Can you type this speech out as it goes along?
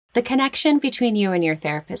The connection between you and your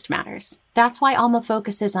therapist matters. That's why Alma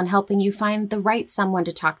focuses on helping you find the right someone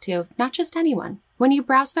to talk to, not just anyone. When you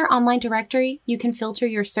browse their online directory, you can filter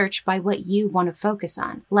your search by what you want to focus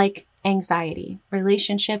on, like anxiety,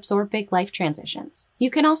 relationships, or big life transitions. You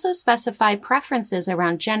can also specify preferences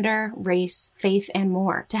around gender, race, faith, and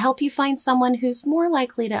more to help you find someone who's more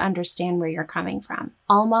likely to understand where you're coming from.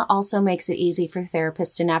 Alma also makes it easy for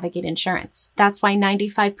therapists to navigate insurance. That's why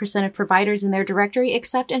 95% of providers in their directory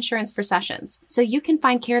accept insurance for sessions, so you can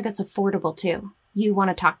find care that's affordable too. You want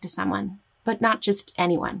to talk to someone, but not just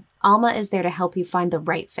anyone. Alma is there to help you find the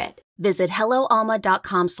right fit. Visit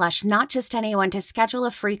helloalma.com/notjustanyone to schedule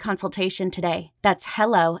a free consultation today. That's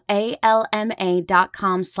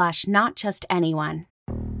helloalma.com/notjustanyone.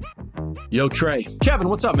 Yo, Trey. Kevin,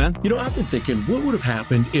 what's up, man? I've been thinking, what would have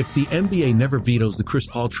happened if the NBA never vetoes the Chris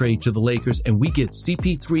Paul trade to the Lakers and we get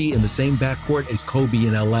CP3 in the same backcourt as Kobe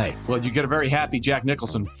in LA? Well, you get a very happy Jack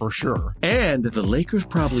Nicholson, for sure. And the Lakers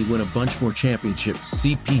probably win a bunch more championships.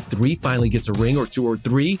 CP3 finally gets a ring or two or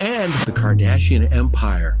three, and the Kardashian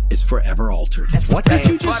empire is forever altered. What did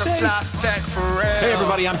you just say? Hey,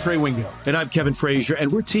 everybody, I'm Trey Wingo. And I'm Kevin Frazier,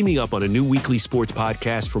 and we're teaming up on a new weekly sports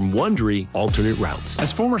podcast from Wondery, Alternate Routes.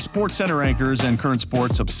 As former Sports Center anchors and current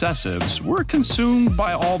sports obsessives, we're consumed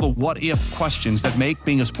by all the what-if questions that make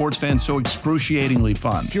being a sports fan so excruciatingly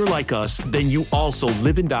fun. If you're like us, then you also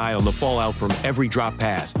live and die on the fallout from every drop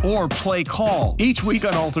pass. Or play call. Each week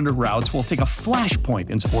on Alternate Routes, we'll take a flashpoint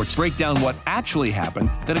in sports, break down what actually happened,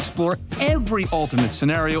 then explore every alternate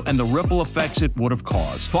scenario and the ripple effects it would have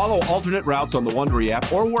caused. Follow Alternate Routes on the Wondery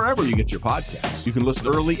app or wherever you get your podcasts. You can listen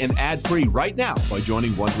early and ad-free right now by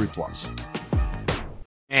joining Wondery Plus.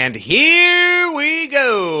 And here we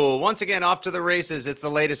go. Once again, off to the races. It's the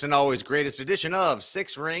latest and always greatest edition of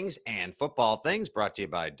Six Rings and Football Things, brought to you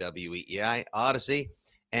by WEEI, Odyssey,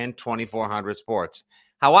 and 2400 Sports.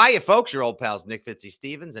 How are you, folks? Your old pals Nick Fitzy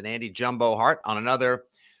Stevens and Andy Jumbo Hart on another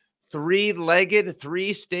three-legged,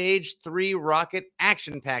 three-stage, three-rocket,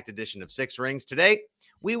 action-packed edition of Six Rings. Today,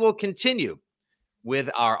 we will continue with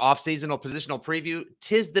our off-seasonal positional preview.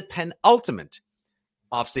 'Tis the penultimate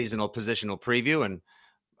off-seasonal positional preview, and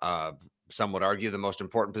some would argue the most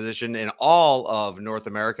important position in all of North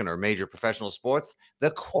American or major professional sports, the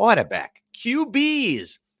quarterback.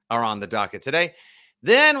 QBs are on the docket today.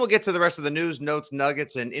 Then we'll get to the rest of the news, notes,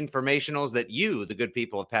 nuggets, and informationals that you, the good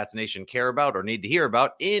people of Pats Nation, care about or need to hear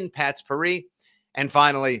about in Pat's Paris. And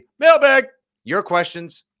finally, mailbag, your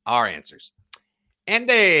questions, our answers.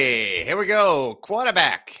 Andy, here we go.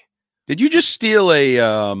 Quarterback. Did you just steal a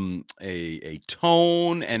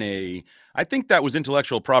tone and I think that was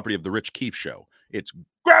intellectual property of the Rich Keefe show. It's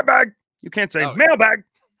grab bag. You can't say mailbag.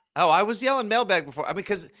 Oh, I was yelling mailbag before. I mean,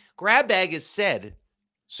 because grab bag is said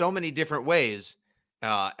so many different ways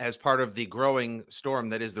as part of the growing storm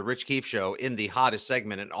that is the Rich Keefe show in the hottest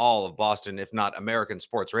segment in all of Boston, if not American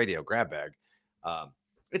sports radio, grab bag.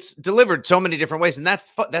 It's delivered so many different ways, and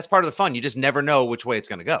that's part of the fun. You just never know which way it's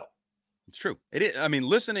going to go. It's true. It is. I mean,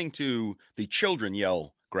 listening to the children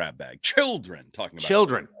yell grab bag, children talking about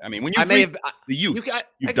children. I mean, when you the youth,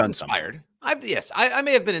 you've done inspired. I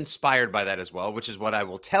may have been inspired by that as well, which is what I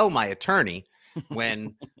will tell my attorney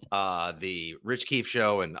when the Rich Keefe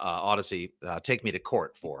show and Odyssey take me to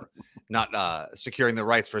court for not securing the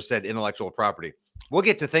rights for said intellectual property. We'll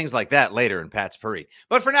get to things like that later in Pat's Paris.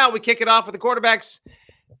 But for now, we kick it off with the quarterbacks.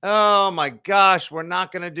 Oh my gosh, we're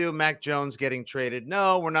not going to do Mac Jones getting traded.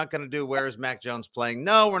 No, we're not going to do where is Mac Jones playing.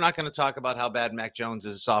 No, we're not going to talk about how bad Mac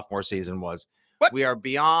Jones' sophomore season was. What? We are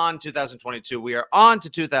beyond 2022. We are on to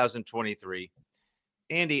 2023.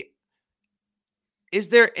 Andy,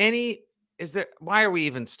 why are we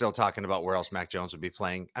even still talking about where else Mac Jones would be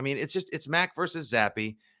playing? I mean, it's Mac versus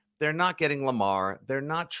Zappy. They're not getting Lamar. They're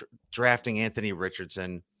not drafting Anthony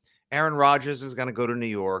Richardson. Aaron Rodgers is going to go to New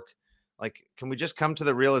York. Like, can we just come to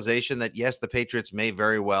the realization that, yes, the Patriots may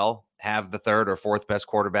very well have the third or fourth best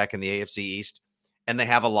quarterback in the AFC East, and they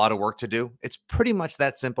have a lot of work to do? It's pretty much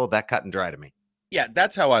that simple, that cut and dry to me. Yeah,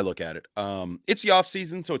 that's how I look at it. It's the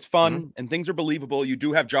offseason, so it's fun, and things are believable. You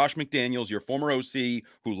do have Josh McDaniels, your former OC,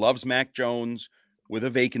 who loves Mac Jones with a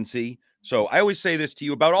vacancy. So I always say this to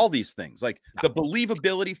you about all these things, like the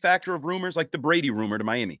believability factor of rumors, like the Brady rumor to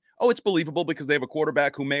Miami. Oh, it's believable because they have a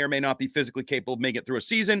quarterback who may or may not be physically capable of making it through a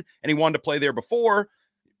season, and he wanted to play there before,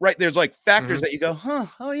 right? There's like factors that you go,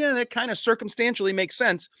 oh yeah, that kind of circumstantially makes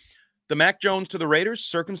sense. The Mac Jones to the Raiders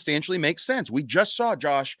circumstantially makes sense. We just saw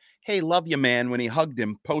Josh, hey, love you, man, when he hugged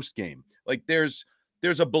him post-game. Like there's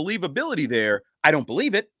a believability there. I don't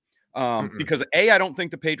believe it. Because I don't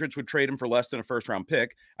think the Patriots would trade him for less than a first round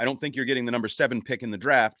pick. I don't think you're getting the number 7 pick in the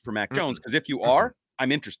draft for Mac Jones. Because if you are,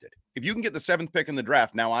 I'm interested. If you can get the 7th pick in the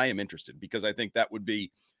draft, now I am interested because I think that would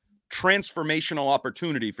be transformational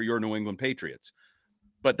opportunity for your New England Patriots.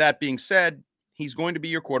 But that being said, he's going to be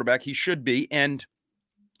your quarterback. He should be. And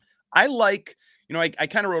I like, I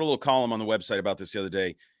kind of wrote a little column on the website about this the other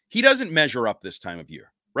day. He doesn't measure up this time of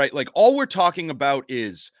year, right? Like all we're talking about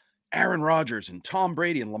is Aaron Rodgers and Tom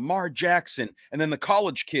Brady and Lamar Jackson. And then the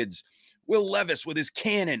college kids, Will Levis with his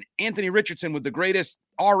cannon, Anthony Richardson with the greatest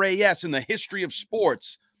RAS in the history of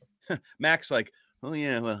sports. Mac's like, oh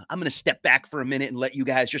yeah, well, I'm going to step back for a minute and let you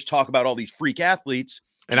guys just talk about all these freak athletes.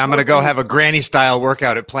 And I'm going to go have a granny style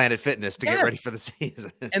workout at Planet Fitness to get ready for the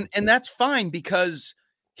season. and that's fine because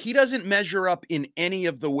he doesn't measure up in any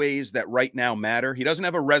of the ways that right now matter. He doesn't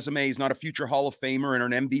have a resume. He's not a future Hall of Famer or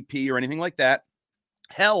an MVP or anything like that.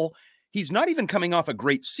 Hell, he's not even coming off a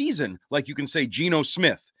great season. Like you can say Geno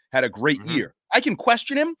Smith had a great year. I can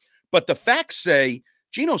question him, but the facts say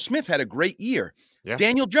Geno Smith had a great year. Yeah.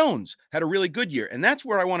 Daniel Jones had a really good year. And that's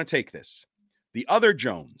where I want to take this. The other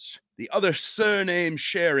Jones, the other surname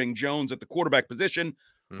sharing Jones at the quarterback position,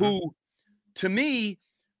 who to me,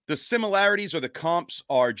 the similarities or the comps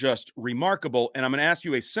are just remarkable. And I'm going to ask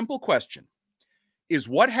you a simple question. Is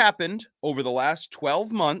what happened over the last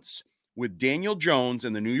 12 months with Daniel Jones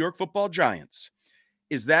and the New York Football Giants,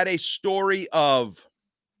 is that a story of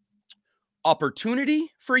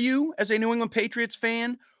opportunity for you as a New England Patriots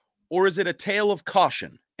fan, or is it a tale of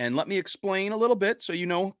caution? And let me explain a little bit so you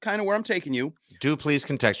know kind of where I'm taking you. Do please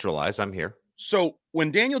contextualize. I'm here. So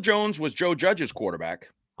when Daniel Jones was Joe Judge's quarterback,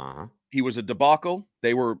 he was a debacle.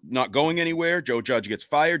 They were not going anywhere. Joe Judge gets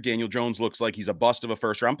fired. Daniel Jones looks like he's a bust of a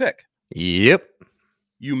first-round pick. Yep.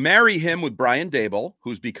 You marry him with Brian Daboll,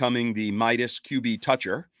 who's becoming the Midas QB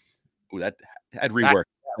toucher. Ooh, that had reworked.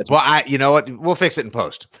 Well, you know what? We'll fix it in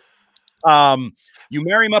post. You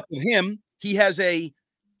marry him up with him. He has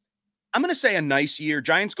I'm going to say a nice year.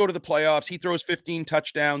 Giants go to the playoffs. He throws 15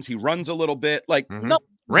 touchdowns. He runs a little bit.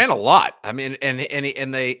 Ran a lot. I mean,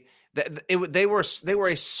 and they were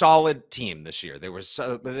a solid team this year.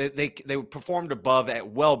 They performed above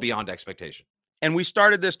well beyond expectation. And we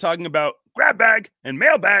started this talking about grab bag and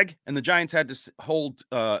mailbag, and the Giants had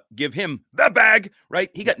to give him the bag, right?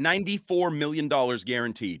 He got $94 million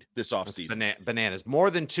guaranteed this offseason. Bananas. More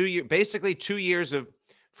than 2 years, basically 2 years of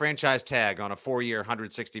franchise tag on a 4-year,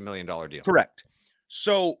 $160 million deal. Correct.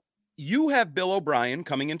 So you have Bill O'Brien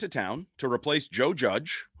coming into town to replace Joe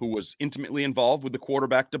Judge, who was intimately involved with the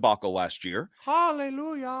quarterback debacle last year.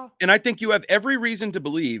 Hallelujah. And I think you have every reason to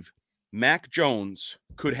believe Mac Jones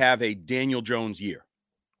could have a Daniel Jones year,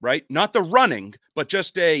 right? Not the running, but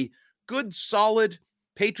just a good, solid.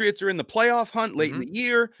 Patriots are in the playoff hunt late in the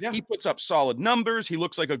year. Yeah. He puts up solid numbers. He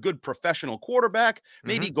looks like a good professional quarterback.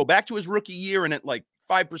 Maybe go back to his rookie year and at like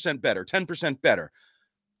 5% better, 10% better.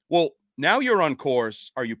 Well, now you're on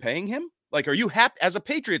course. Are you paying him? Like, are you happy as a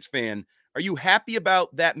Patriots fan? Are you happy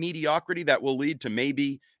about that mediocrity that will lead to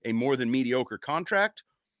maybe a more than mediocre contract?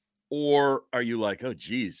 Or are you like, oh,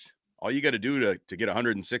 geez, all you got to do to get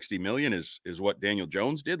 $160 million is what Daniel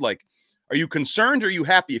Jones did? Like, are you concerned or are you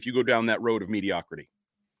happy if you go down that road of mediocrity?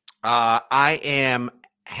 I am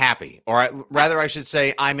happy, or rather I should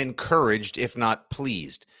say I'm encouraged, if not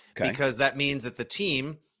pleased, because that means that the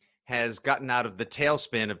team has gotten out of the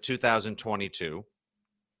tailspin of 2022,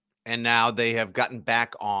 and now they have gotten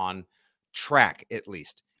back on track, at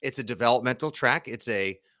least. It's a developmental track. It's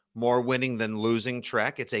a more winning than losing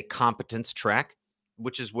track. It's a competence track,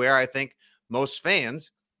 which is where I think most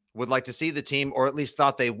fans would like to see the team, or at least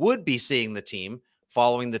thought they would be seeing the team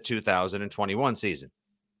following the 2021 season.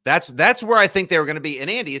 That's where I think they were going to be. And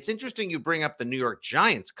Andy, it's interesting you bring up the New York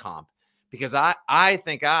Giants comp, because I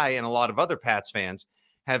think I and a lot of other Pats fans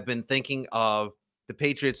have been thinking of the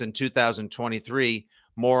Patriots in 2023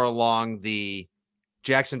 more along the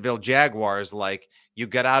Jacksonville Jaguars, like you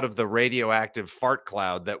got out of the radioactive fart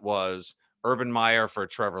cloud that was Urban Meyer for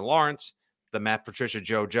Trevor Lawrence, the Matt Patricia,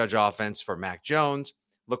 Joe Judge offense for Mac Jones.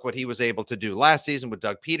 Look what he was able to do last season with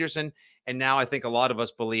Doug Peterson. And now I think a lot of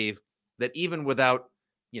us believe that even without,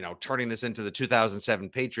 turning this into the 2007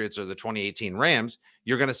 Patriots or the 2018 Rams,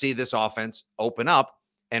 you're going to see this offense open up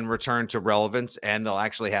and return to relevance, and they'll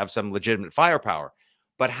actually have some legitimate firepower.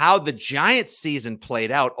 But how the Giants season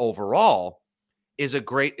played out overall is a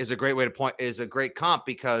great way to point, is a great comp,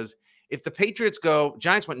 because if the Patriots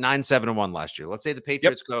Giants went 9-7-1 last year. Let's say the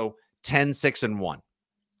Patriots go 10-6-1.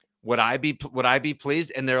 Would I be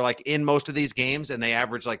pleased? And they're like in most of these games and they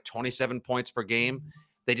average like 27 points per game.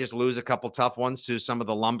 They just lose a couple tough ones to some of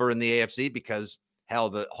the lumber in the AFC because hell,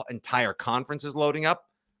 the entire conference is loading up.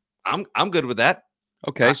 I'm good with that.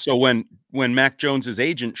 Okay. So when Mac Jones's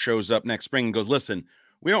agent shows up next spring and goes, listen,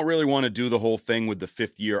 we don't really want to do the whole thing with the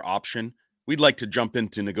 5th-year option. We'd like to jump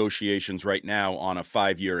into negotiations right now on a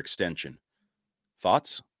 5-year extension.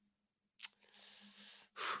 Thoughts?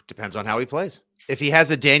 Depends on how he plays. If he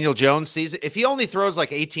has a Daniel Jones season, if he only throws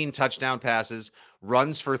like 18 touchdown passes,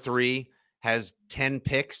 runs for 3, has 10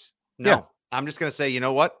 picks, no. Yeah. I'm just going to say, you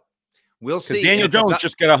know what? We'll see. Daniel Jones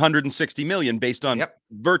just got $160 million based on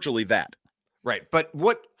virtually that. Right. But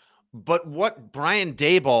what Brian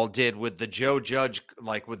Daboll did with the Joe Judge,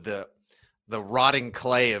 like with the rotting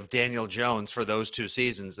clay of Daniel Jones for those 2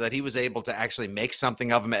 seasons, that he was able to actually make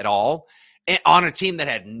something of him at all on a team that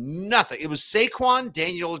had nothing. It was Saquon,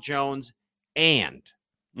 Daniel Jones, and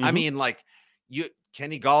I mean, like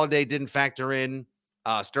Kenny Golladay didn't factor in.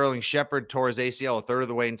 Sterling Shepard tore his ACL a third of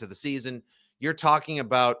the way into the season. You're talking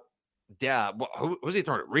about who was he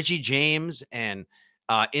throwing? Richie James and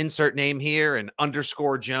insert name here and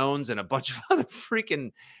underscore Jones and a bunch of other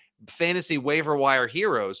freaking fantasy waiver wire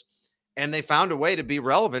heroes. And they found a way to be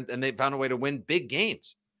relevant, and they found a way to win big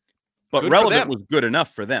games. But relevant was good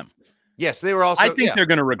enough for them. Yes, they were also. I think they're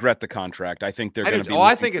going to regret the contract. I think they're going to be.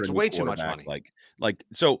 I think it's way too much money.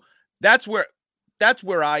 So that's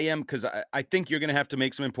where I am, because I think you're going to have to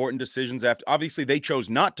make some important decisions after. Obviously, they chose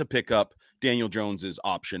not to pick up Daniel Jones's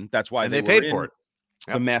option. That's why they paid for it.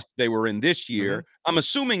 The mess they were in this year. I'm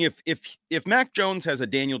assuming if Mac Jones has a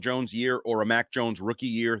Daniel Jones year or a Mac Jones rookie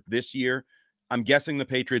year this year, I'm guessing the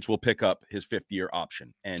Patriots will pick up his 5th-year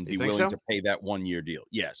option and be willing to pay that 1-year deal.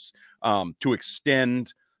 Yes, to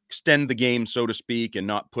extend the game, so to speak, and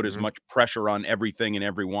not put as much pressure on everything and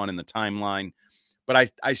everyone in the timeline. But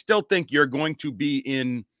I still think you're going to be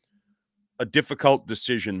in a difficult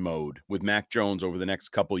decision mode with Mac Jones over the next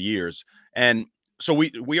couple of years. And so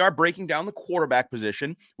we are breaking down the quarterback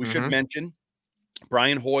position. We should mention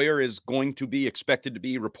Brian Hoyer is going to be expected to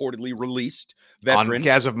be reportedly released. Veteran.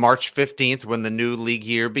 As of March 15th, when the new league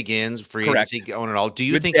year begins, free agency going and all. Do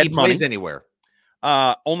you think he plays anywhere?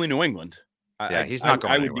 Only New England. Yeah, he's not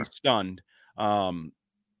going anywhere. I would be stunned.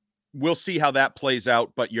 We'll see how that plays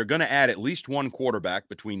out, but you're going to add at least one quarterback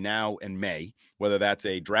between now and May, whether that's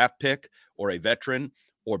a draft pick or a veteran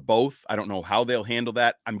or both. I don't know how they'll handle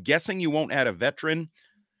that. I'm guessing you won't add a veteran,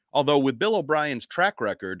 although with Bill O'Brien's track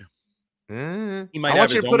record, he might. I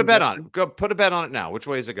want you to put a bet on it. Go put a bet on it now. Which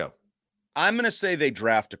way does it go? I'm going to say they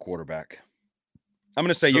draft a quarterback. I'm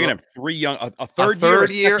going to say you're going to have 3 young, a third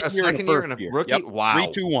year, a second year, and a rookie. Yep. Wow.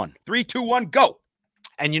 3-2-1. 3-2-1, go.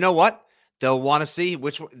 And you know what? They'll want to see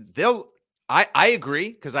which I agree,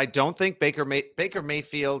 because I don't think Baker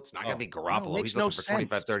Mayfield, it's not going to be Garoppolo. He's looking for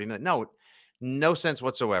 25, 30 million. No sense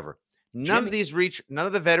whatsoever. None of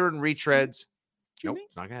the veteran retreads. Nope,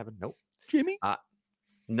 it's not going to happen. Nope. Jimmy.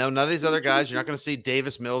 No, none of these other guys. You're not going to see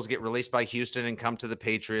Davis Mills get released by Houston and come to the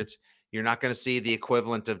Patriots. You're not going to see the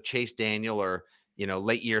equivalent of Chase Daniel or,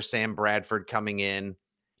 late year Sam Bradford coming in.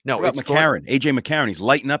 No, it's McCarron. AJ McCarron. He's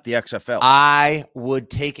lighting up the XFL. I would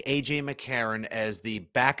take AJ McCarron as the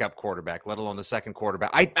backup quarterback, let alone the second quarterback.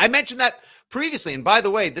 I mentioned that previously. And by the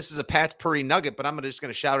way, this is a Pat's Purry nugget, but I'm just going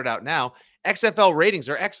to shout it out now. XFL ratings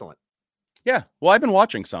are excellent. Yeah. Well, I've been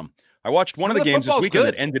watching some. I watched one of the games this weekend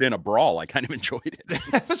that ended in a brawl. I kind of enjoyed it.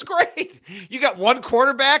 That was great. You got one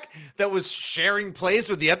quarterback that was sharing plays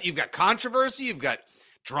with the other. You've got controversy. You've got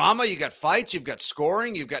drama. You've got fights. You've got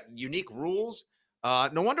scoring. You've got unique rules.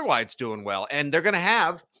 No wonder why it's doing well. And they're going to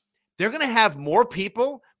have more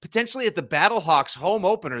people potentially at the Battlehawks home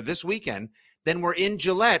opener this weekend than were in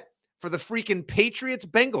Gillette for the freaking Patriots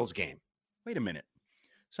Bengals game. Wait a minute.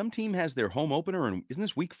 Some team has their home opener, and isn't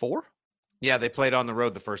this week 4? Yeah, they played on the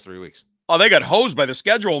road the first 3 weeks. Oh, they got hosed by the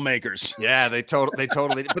schedule makers. Yeah, they totally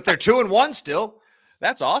but they're 2-1 still.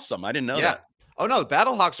 That's awesome. I didn't know that. Oh no, the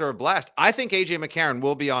Battlehawks are a blast. I think AJ McCarron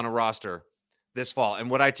will be on a roster this fall. And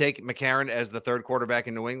would I take McCarron as the third quarterback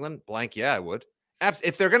in New England? Blank, yeah, I would.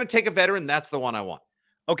 If they're going to take a veteran, that's the one I want.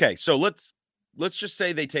 Okay, so let's just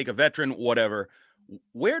say they take a veteran, whatever.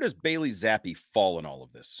 Where does Bailey Zappi fall in all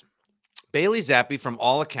of this? Bailey Zappi, from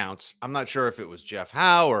all accounts, I'm not sure if it was Jeff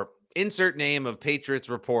Howe or insert name of Patriots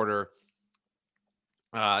reporter,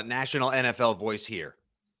 national NFL voice here.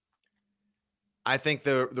 I think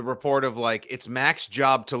the report of it's Mac's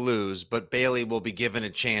job to lose, but Bailey will be given a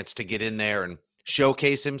chance to get in there and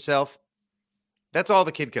showcase himself. That's all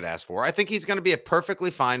the kid could ask for. I think he's going to be a perfectly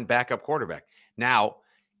fine backup quarterback. Now,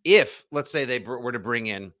 if, let's say they were to bring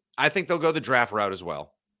in, I think they'll go the draft route as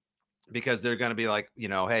well, because they're going to be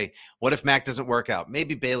hey, what if Mac doesn't work out?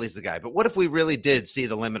 Maybe Bailey's the guy. But what if we really did see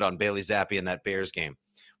the limit on Bailey Zappi in that Bears game?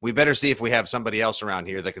 We better see if we have somebody else around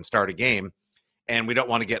here that can start a game, and we don't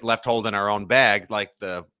want to get left holding our own bag like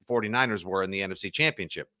the 49ers were in the NFC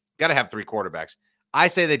Championship. Got to have 3 quarterbacks. I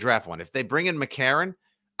say they draft one. If they bring in McCarron,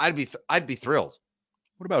 I'd be thrilled.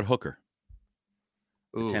 What about Hooker?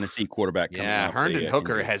 The Oof. Tennessee quarterback coming off Herndon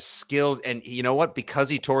Hooker injury. has skills, and you know what? Because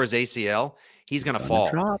he tore his ACL, he's going to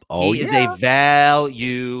fall. Drop. Oh, he is a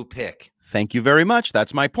value pick. Thank you very much.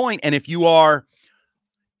 That's my point. And if you are,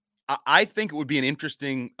 I think it would be an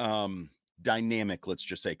interesting dynamic, let's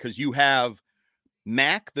just say, because you have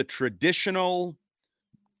Mac, the traditional,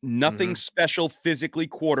 nothing special physically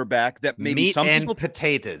quarterback that maybe meat some and people,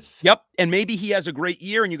 potatoes. Yep. And maybe he has a great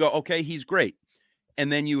year and you go, okay, he's great.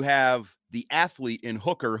 And then you have the athlete in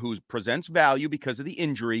Hooker who presents value because of the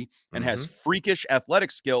injury and has freakish athletic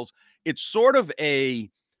skills. It's sort of a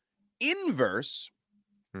inverse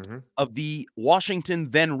of the Washington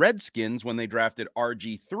then Redskins when they drafted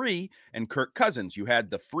RG3 and Kirk Cousins. You had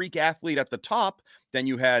the freak athlete at the top, then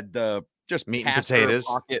you had the just meat and potatoes,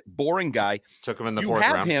 pocket, boring guy. Took him in the fourth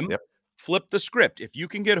round. Him flip the script. If you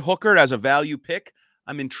can get Hooker as a value pick,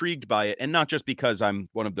 I'm intrigued by it. And not just because I'm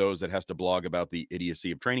one of those that has to blog about the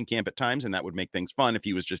idiocy of training camp at times, and that would make things fun if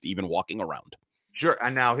he was just even walking around. Sure.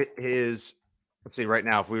 And now let's see, right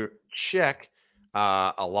now, if we check,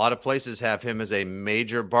 a lot of places have him as a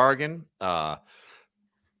major bargain,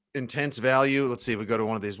 intense value. Let's see, we go to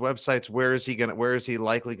one of these websites. Where is he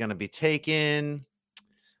likely going to be taken?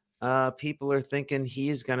 People are thinking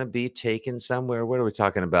he's going to be taken somewhere. What are we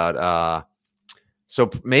talking about? So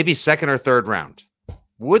maybe second or third round.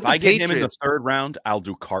 If I get him in the third round, I'll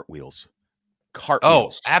do cartwheels.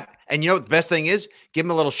 And you know what the best thing is? Give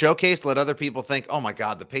him a little showcase. Let other people think, oh my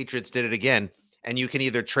God, the Patriots did it again. And you can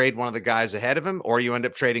either trade one of the guys ahead of him, or you end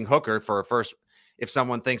up trading Hooker for a first. If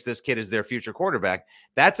someone thinks this kid is their future quarterback,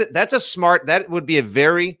 that would be a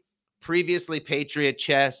very previously Patriot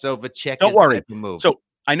Ovechkin. Don't worry. Type of move. So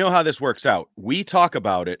I know how this works out. We talk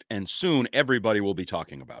about it, and soon everybody will be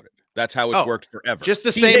talking about it. That's how it's worked forever. Just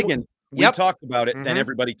the same. Higgins, we talked about it, then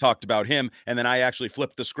everybody talked about him, and then I actually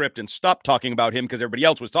flipped the script and stopped talking about him because everybody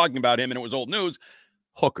else was talking about him, and it was old news.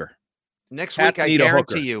 Hooker. Next week, I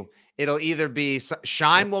guarantee you, it'll either be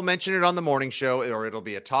Scheim will mention it on the morning show, or it'll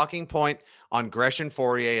be a talking point on Gresham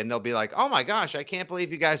Fourier, and they'll be like, oh my gosh, I can't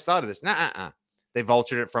believe you guys thought of this. They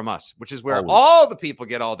vultured it from us, which is where all the people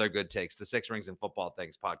get all their good takes, the Six Rings and Football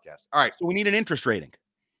Things podcast. All right. So we need an interest rating.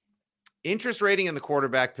 Interest rating in the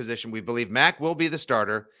quarterback position. We believe Mac will be the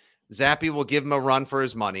starter. Zappy will give him a run for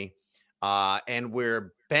his money. And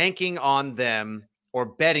we're banking on them, or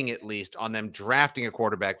betting at least on them drafting a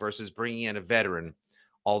quarterback versus bringing in a veteran.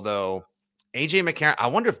 Although AJ McCarron, I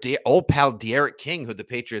wonder if old pal De'Aaron King, who the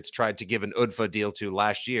Patriots tried to give an UDFA deal to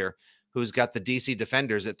last year, who's got the DC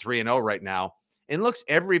Defenders at 3-0 right now, and looks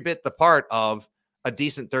every bit the part of a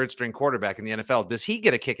decent third string quarterback in the NFL. Does he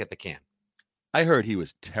get a kick at the can? I heard he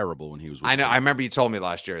was terrible when he was with I know. me. I remember you told me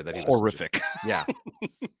last year that he was horrific. Yeah.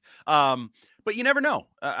 But you never know.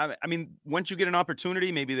 I mean, once you get an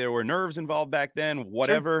opportunity, maybe there were nerves involved back then,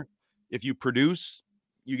 whatever. Sure. If you produce,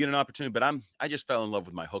 you get an opportunity. But I just fell in love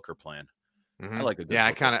with my Hooker plan. I like a good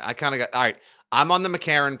I kind of got, all right. I'm on the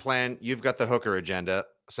McCarron plan. You've got the Hooker agenda.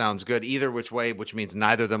 Sounds good. Either which way, which means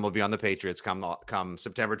neither of them will be on the Patriots come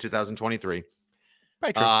September 2023.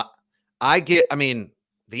 Right.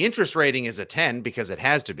 The interest rating is a 10 because it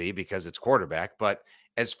has to be, because it's quarterback. But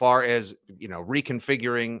as far as,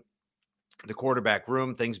 reconfiguring the quarterback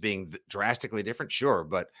room, things being drastically different, sure.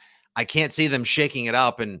 But I can't see them shaking it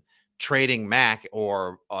up and trading Mac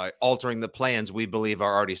or altering the plans we believe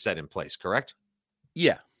are already set in place. Correct?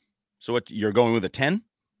 Yeah. So you're going with a 10?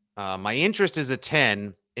 My interest is a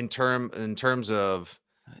 10 in terms of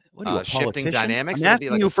shifting dynamics. I'm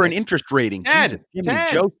asking you for an interest rating. 10.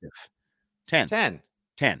 Joseph. 10. 10.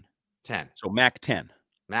 10. 10. So Mac 10.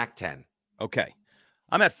 Mac 10. Okay.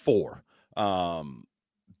 I'm at 4.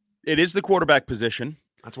 It is the quarterback position.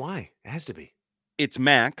 That's why. It has to be. It's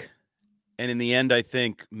Mac. And in the end, I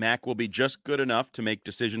think Mac will be just good enough to make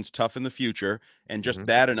decisions tough in the future, and just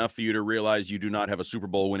bad enough for you to realize you do not have a Super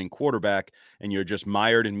Bowl winning quarterback and you're just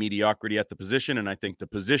mired in mediocrity at the position. And I think the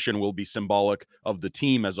position will be symbolic of the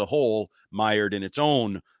team as a whole, mired in its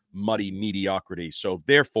own muddy mediocrity. So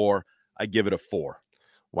therefore, I give it a 4.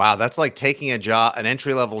 Wow, that's like taking an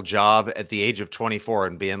entry-level job at the age of 24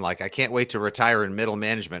 and being like, I can't wait to retire in middle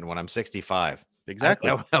management when I'm 65. Exactly.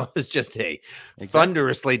 That was just a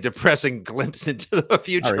thunderously depressing glimpse into the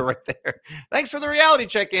future right there. Thanks for the reality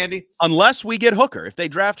check, Andy. Unless we get Hooker. If they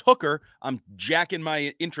draft Hooker, I'm jacking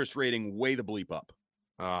my interest rating way the bleep up.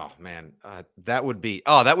 Oh, man. That would be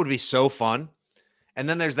so fun. And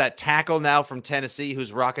then there's that tackle now from Tennessee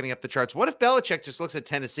who's rocketing up the charts. What if Belichick just looks at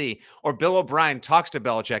Tennessee, or Bill O'Brien talks to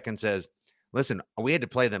Belichick and says, listen, we had to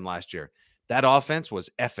play them last year. That offense was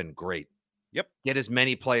effing great. Yep. Get as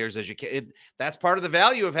many players as you can. That's part of the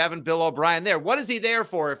value of having Bill O'Brien there. What is he there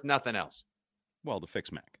for if nothing else? Well, to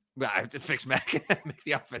fix Mac. I have to fix Mac and make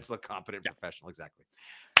the offense look competent, professional. Exactly.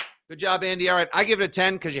 Good job, Andy. All right. I give it a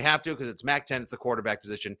 10 because you have to, because it's Mac 10. It's the quarterback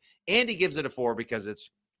position. Andy gives it a 4 because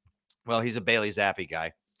he's a Bailey Zappi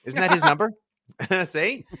guy. Isn't that his number?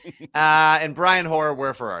 See? And Brian Hoare,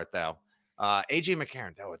 where for art thou? AJ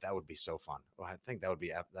McCarron, that would be so fun. Well, I think that would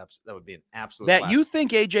be an absolute That blast. You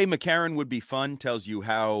think AJ McCarron would be fun tells you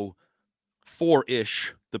how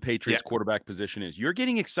 4-ish the Patriots quarterback position is. You're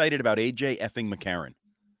getting excited about AJ effing McCarron.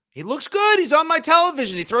 He looks good. He's on my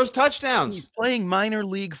television. He throws touchdowns. He's playing minor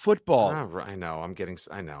league football. I know.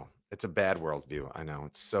 I know. It's a bad worldview. I know.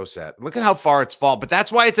 It's so sad. Look at how far it's fallen. But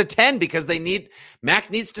that's why it's a 10, because Mac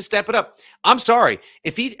needs to step it up. I'm sorry.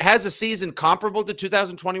 If he has a season comparable to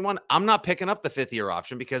 2021, I'm not picking up the 5th-year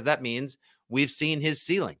option, because that means we've seen his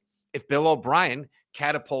ceiling. If Bill O'Brien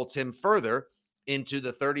catapults him further into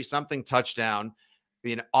the 30-something touchdown,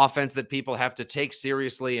 offense that people have to take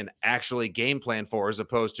seriously and actually game plan for, as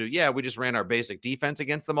opposed to, we just ran our basic defense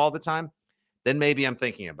against them all the time, then maybe I'm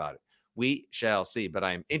thinking about it. We shall see, but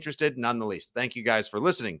I am interested none the least. Thank you guys for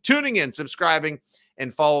listening, tuning in, subscribing,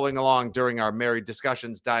 and following along during our merry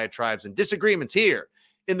discussions, diatribes, and disagreements here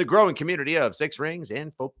in the growing community of Six Rings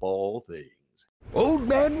and Football Things. Old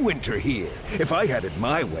Man Winter here. If I had it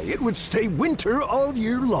my way, it would stay winter all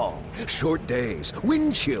year long. Short days,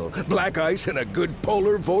 wind chill, black ice, and a good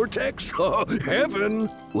polar vortex. Oh, heaven.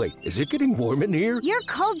 Wait, is it getting warm in here? Your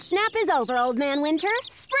cold snap is over, Old Man Winter.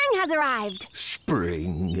 Spring has arrived.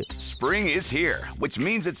 Spring. Spring is here, which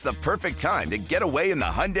means it's the perfect time to get away in the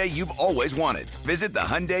Hyundai you've always wanted. Visit the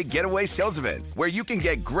Hyundai Getaway Sales Event, where you can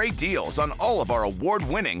get great deals on all of our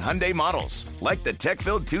award-winning Hyundai models, like the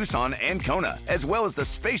tech-filled Tucson and Kona, as well as the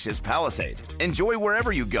spacious Palisade. Enjoy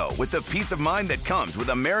wherever you go with the peace of mind that comes with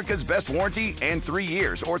America's best warranty and 3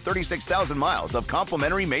 years or 36,000 miles of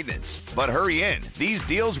complimentary maintenance. But hurry in, these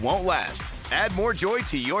deals won't last. Add more joy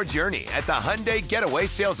to your journey at the Hyundai Getaway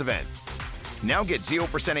Sales Event. Now get 0%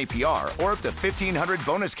 APR or up to $1,500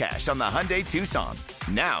 bonus cash on the Hyundai Tucson.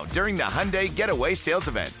 Now, during the Hyundai Getaway Sales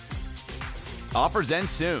Event. Offers end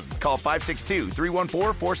soon. Call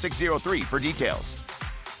 562-314-4603 for details.